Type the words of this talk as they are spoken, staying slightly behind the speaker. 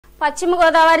పశ్చిమ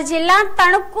గోదావరి జిల్లా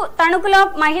తణుకులో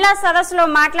మహిళా సదస్సులో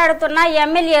మాట్లాడుతున్న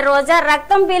ఎమ్మెల్యే రోజా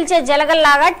రక్తం పీల్చే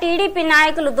జలగల్లాగా టీడీపీ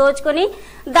నాయకులు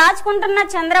దాచుకుంటున్న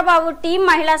చంద్రబాబు టీం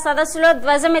మహిళా సదస్సులో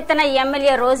ధ్వజమెత్తిన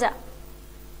ఎమ్మెల్యే రోజా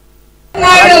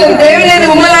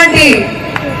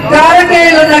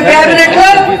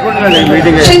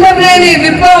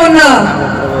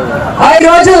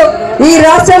ఈ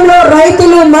రాష్ట్రంలో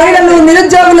రైతులు మహిళలు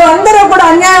నిరుద్యోగులు అందరూ కూడా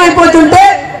అన్యాయం అయిపోతుంటే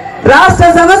రాష్ట్ర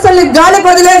సమస్యల్ని గాలికి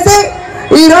వదిలేసి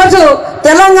ఈ రోజు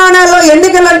తెలంగాణలో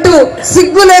ఎన్నికలంటూ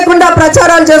సిగ్గు లేకుండా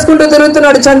ప్రచారాలు చేసుకుంటూ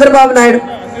తిరుగుతున్నాడు చంద్రబాబు నాయుడు.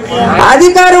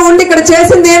 అధికారం ఉండి ఇక్కడ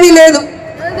చేసింది ఏమీ లేదు,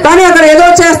 కానీ అక్కడ ఏదో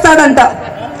చేస్తాడంట.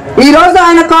 ఈ రోజు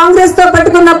ఆయన కాంగ్రెస్ తో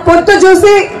పెట్టుకున్న పొత్తు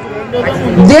చూసి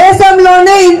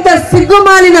దేశంలోనే ఇంత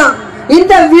సిగ్గుమాలిన,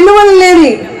 ఇంత విలువలు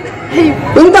లేని,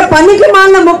 ఇంత పనికి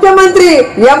మాలిన ముఖ్యమంత్రి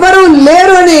ఎవరు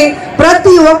లేరు అని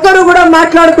ప్రతి ఒక్కరు కూడా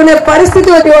మాట్లాడుకునే పరిస్థితి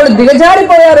వాళ్ళు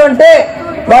దిగజారిపోయారు. అంటే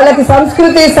వాళ్ళకి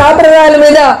సంస్కృతి సాంప్రదాయాల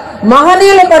మీద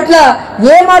మహనీయుల పట్ల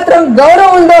ఏమాత్రం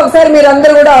గౌరవం ఉందో ఒకసారి మీరు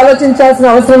అందరూ కూడా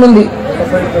ఆలోచించాల్సిన అవసరం ఉంది.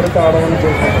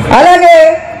 అలాగే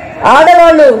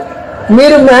ఆడవాళ్ళు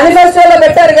మీరు మేనిఫెస్టోలో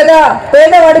పెట్టారు కదా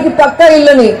పేదవాడికి పక్కా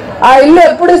ఇల్లుని, ఆ ఇల్లు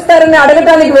ఎప్పుడు ఇస్తారని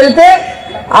అడగటానికి వెళ్తే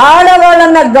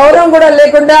ఆడవాళ్ళన్న గౌరవం కూడా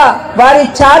లేకుండా వారి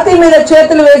ఛాతీ మీద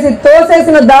చేతులు వేసి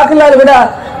తోసేసిన దాఖలాలు కూడా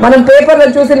మనం పేపర్లో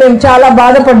చూసి మేము చాలా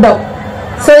బాధపడ్డాం.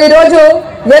 సో ఈరోజు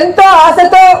ఎంతో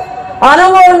ఆశతో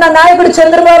అనుభవం ఉన్న నాయకుడు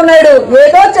చంద్రబాబు నాయుడు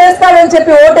ఏదో చేస్తాడని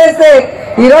చెప్పి ఓటేస్తే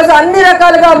ఈరోజు అన్ని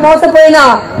రకాలుగా మోసపోయిన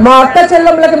మా అక్క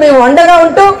చెల్లెమ్మలకు మేము అండగా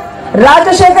ఉంటూ,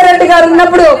 రాజశేఖర రెడ్డి గారు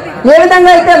ఉన్నప్పుడు ఏ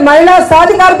విధంగా అయితే మహిళా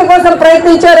సాధికారత కోసం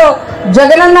ప్రయత్నించారో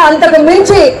జగనన్న అంతకు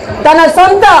మించి తన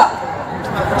సొంత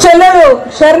చెల్లెలు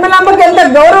షర్మిలమ్మకి ఎంత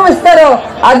గౌరవం ఇస్తారో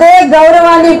అదే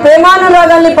గౌరవాన్ని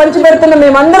ప్రేమానురాగాల్ని పంచిపెడుతున్న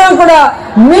మేమందరం కూడా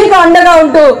మీకు అండగా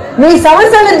ఉంటూ మీ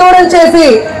సమస్యల్ని దూరం చేసి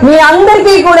మీ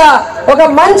అందరికీ కూడా ఒక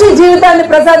మంచి జీవితాన్ని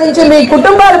ప్రసాదించి మీ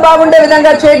కుటుంబాలు బాగుండే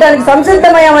విధంగా చేయడానికి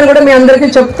సంసిద్ధమయ్యామని కూడా మీ అందరికీ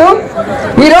చెప్తూ,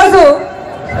 ఈరోజు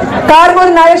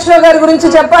కార్మూరి నాగేశ్వరరావు గారి గురించి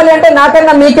చెప్పాలి అంటే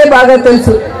నాకన్నా మీకే బాగా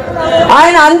తెలుసు.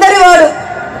 ఆయన అందరి వాడు,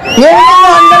 ఏదో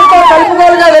అందరితో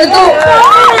కలుపుకోలుగా వెళ్తూ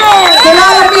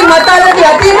కులాలకి మతాలకి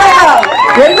అతీతంగా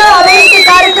ఎన్నో అభివృద్ధి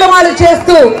కార్యక్రమాలు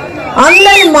చేస్తూ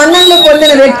అందరి మన్ననలు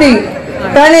పొందిన వ్యక్తి.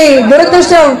 కానీ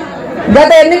దురదృష్టం గత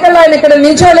ఎన్నికల్లో ఆయన ఇక్కడ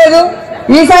నిల్చోలేదు.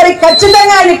 ఈసారి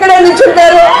ఖచ్చితంగా ఆయన ఇక్కడే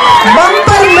నిల్చుంటారు.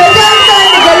 బంపర్ మెజారిటీ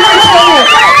ఆయన గెలిపించుకొని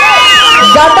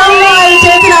గతంలో ఆయన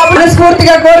చేసిన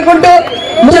మనస్ఫూర్తిగా కోరుకుంటూ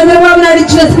చంద్రబాబు నాయుడు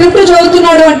ఇచ్చిన స్క్రిప్ట్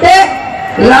చదువుతున్నాడు అంటే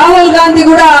రాహుల్ గాంధీ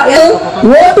కూడా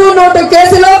ఓటు నోటు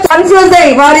కేసులో కన్ఫ్యూజ్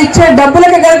అయ్యి వారు ఇచ్చే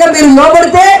డబ్బులకి కనుక మీరు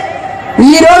లోబడితే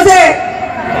ఈ రోజే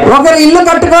ఒకరు ఇల్లు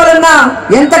కట్టుకోవాలన్నా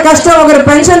ఎంత కష్టం, ఒకరు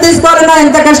పెన్షన్ తీసుకోవాలన్నా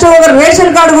ఎంత కష్టం, ఒకరు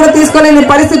రేషన్ కార్డు కూడా తీసుకోలేని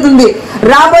పరిస్థితి ఉంది.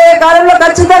 రాబోయే కాలంలో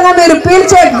ఖచ్చితంగా మీరు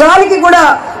పీల్చే గాలికి కూడా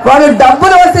వాళ్ళు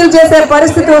డబ్బులు వసూలు చేసే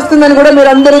పరిస్థితి వస్తుందని కూడా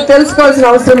మీరు అందరూ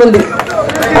తెలుసుకోవాల్సిన అవసరం ఉంది.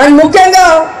 అండ్ ముఖ్యంగా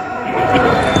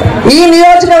ఈ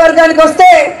నియోజకవర్గానికి వస్తే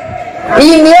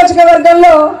ఈ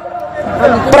నియోజకవర్గంలో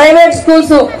ప్రైవేట్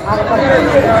స్కూల్స్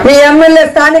ఈ ఎమ్మెల్యే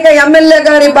స్థానిక ఎమ్మెల్యే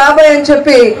గారి బాబాయ్ అని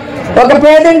చెప్పి ఒక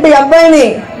పేదింటి అబ్బాయిని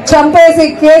చంపేసి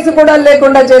కేసు కూడా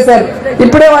లేకుండా చేశారు.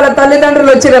 ఇప్పుడే వాళ్ళ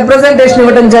తల్లిదండ్రులు వచ్చి రిప్రజెంటేషన్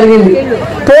ఇవ్వడం జరిగింది.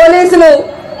 పోలీసులు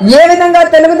ఏ విధంగా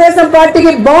తెలుగుదేశం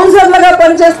పార్టీకి బౌన్సర్లుగా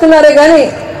పనిచేస్తున్నారే గాని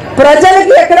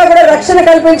ప్రజలకి ఎక్కడ కూడా రక్షణ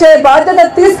కల్పించే బాధ్యత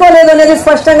తీసుకోలేదు అనేది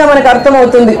స్పష్టంగా మనకు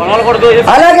అర్థమవుతుంది.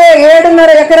 అలాగే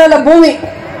 7.5 ఎకరాల భూమి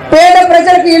పేద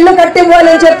ప్రజలకు ఇల్లు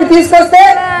కట్టివ్వాలని చెప్పి తీసుకొస్తే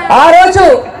ఆ రోజు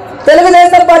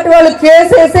తెలుగుదేశం పార్టీ వాళ్ళు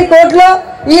కేసు వేసి కోర్టులో,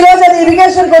 ఈ రోజు అది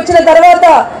ఇరిగేషన్ కి వచ్చిన తర్వాత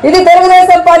ఇది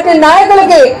తెలుగుదేశం పార్టీ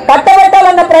నాయకులకి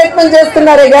కట్టబెట్టాలన్న ప్రయత్నం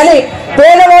చేస్తున్నారే గాని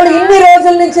పేదవాళ్ళు ఇన్ని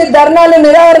రోజుల నుంచి ధర్నాలు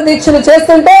నిరాహార దీక్షలు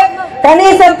చేస్తుంటే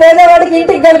కనీసం పేదవాడికి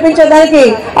ఇంటికి కల్పించడానికి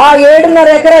ఆ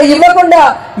 7.5 ఎకరా ఇవ్వకుండా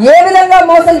ఏ విధంగా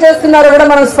మోసం చేస్తున్నారో కూడా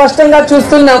మనం స్పష్టంగా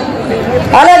చూస్తున్నాం.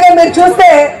 అలాగే మీరు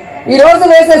చూస్తే ఈ రోజు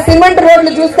వేసే సిమెంట్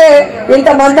రోడ్లు చూస్తే ఇంత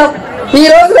మందం, ఈ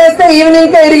రోజు వేస్తే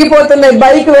ఈవినింగ్ కే ఇరిగిపోతున్నాయి.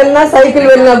 బైక్ వెళ్ళినా సైకిల్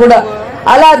వెళ్ళినా కూడా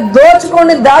అలా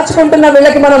దాచుకుంటున్న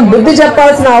వీళ్ళకి మనం బుద్ధి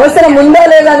చెప్పాల్సిన అవసరం ఉందా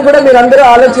లేదా అని కూడా మీరు అందరూ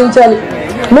ఆలోచించాలి.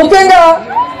 ముఖ్యంగా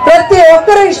ప్రతి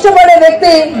ఒక్కరు ఇష్టపడే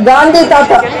వ్యక్తి గాంధీ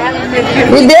తాత.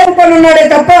 ఈ దేవుడు ఉన్నాడే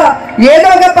తప్ప ఏదో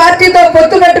ఒక పార్టీతో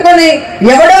పొత్తు పెట్టుకొని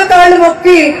ఎవడో కాళ్ళు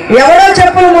మొక్కి ఎవడో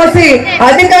చెప్పులు మోసి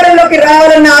అధికారంలోకి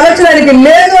రావాలన్న ఆలోచనకి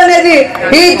లేదు అనేది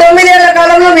ఈ 9 ఏళ్ల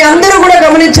కాలంలో మీ అందరూ కూడా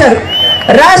గమనించారు.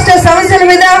 రాష్ట్ర సమస్యల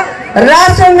మీద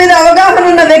రాష్ట్రం మీద అవగాహన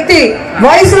ఉన్న వ్యక్తి,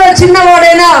 వయసులో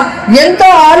చిన్నవాడైనా ఎంతో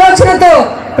ఆలోచనతో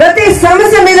ప్రతి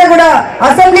సమస్య మీద కూడా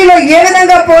అసెంబ్లీలో ఏ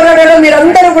విధంగా పోరాడాడో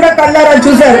మీరందరూ కూడా కళ్ళారా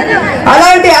చూశారు.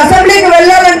 అలాంటి అసెంబ్లీకి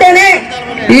వెళ్ళాలంటేనే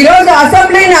ఈ రోజు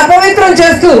అసెంబ్లీని అపవిత్రం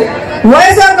చేస్తూ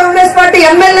వైఎస్ఆర్ కాంగ్రెస్ పార్టీ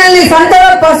ఎమ్మెల్యేలని సంతలో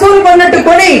పశువులు కొన్నట్టు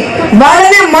కొని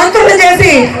వాళ్ళనే మంత్రులు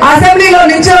చేసి అసెంబ్లీలో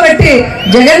నిల్చోబెట్టి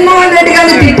జగన్మోహన్ రెడ్డి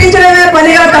గారిని తిట్టించడమే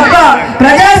పనిగా తప్ప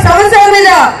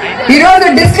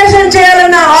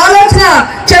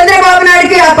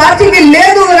పార్టీకి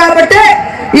లేదు కాబట్టి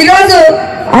ఈరోజు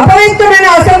అపవిత్రమైన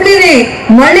అసెంబ్లీని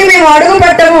మళ్ళీ మేము అడుగు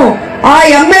పెట్టము. ఆ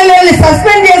ఎమ్మెల్యేని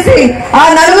సస్పెండ్ చేసి ఆ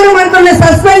 4 మంత్రుల్ని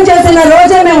సస్పెండ్ చేసిన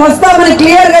రోజే మేము వస్తామని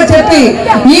క్లియర్ గా చెప్పి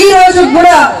ఈ రోజు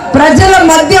కూడా ప్రజల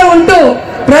మధ్య ఉంటూ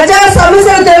ప్రజా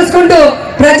సమస్యలు తెలుసుకుంటూ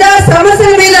ప్రజా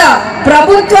సమస్యల మీద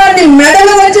ప్రభుత్వాన్ని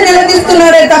మెడలు వచ్చి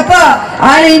నిలదీస్తున్నారే తప్ప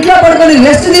ఆయన ఇంట్లో పడుకొని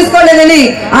రెస్ట్ తీసుకోలేదని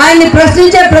ఆయన్ని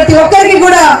ప్రశ్నించే ప్రతి ఒక్కరికి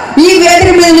కూడా ఈ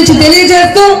వేదిక మీద నుంచి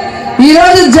తెలియజేస్తూ ఈ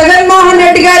రోజు జగన్మోహన్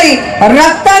రెడ్డి గారి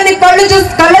రక్తాన్ని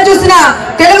కళ్ళ చూసిన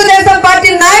తెలుగుదేశం పార్టీ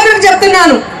నాయకులకు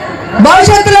చెప్తున్నాను,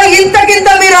 భవిష్యత్తులో ఇంతకింత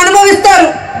మీరు అనుభవిస్తారు.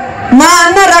 మా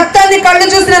అన్న రక్తాన్ని కళ్ళు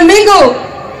చూసిన మీకు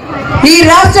ఈ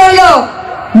రాష్ట్రంలో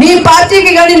మీ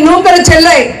పార్టీకి కానీ నూకలు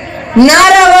చెల్లాయి.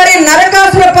 నారావారి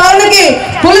నరకాసుల పాలనకి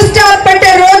ఫుల్ స్టాప్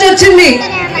పెట్టే రోజు వచ్చింది.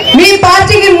 మీ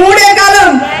పార్టీకి 3 కాలం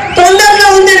తొందరగా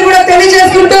ఉందని కూడా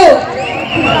తెలియజేసుకుంటూ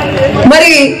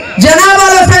మరి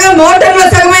జనాభాలో సగం ఓటర్లో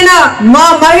సగమైన మా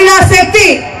మహిళా శక్తి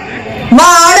మా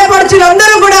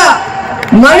ఆడపడుచులందరూ కూడా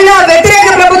మహిళా వ్యతిరేక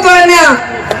ప్రభుత్వాన్ని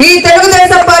ఈ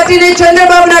తెలుగుదేశం పార్టీని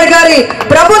చంద్రబాబు నాయుడు గారి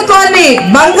ప్రభుత్వాన్ని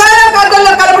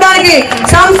బంగాళాఖాతంలో కలపడానికి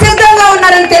సంసిద్ధంగా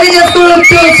ఉన్నారని తెలియజేస్తూ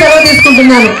సెలవు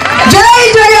తీసుకుంటున్నాను. జై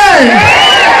జగన్.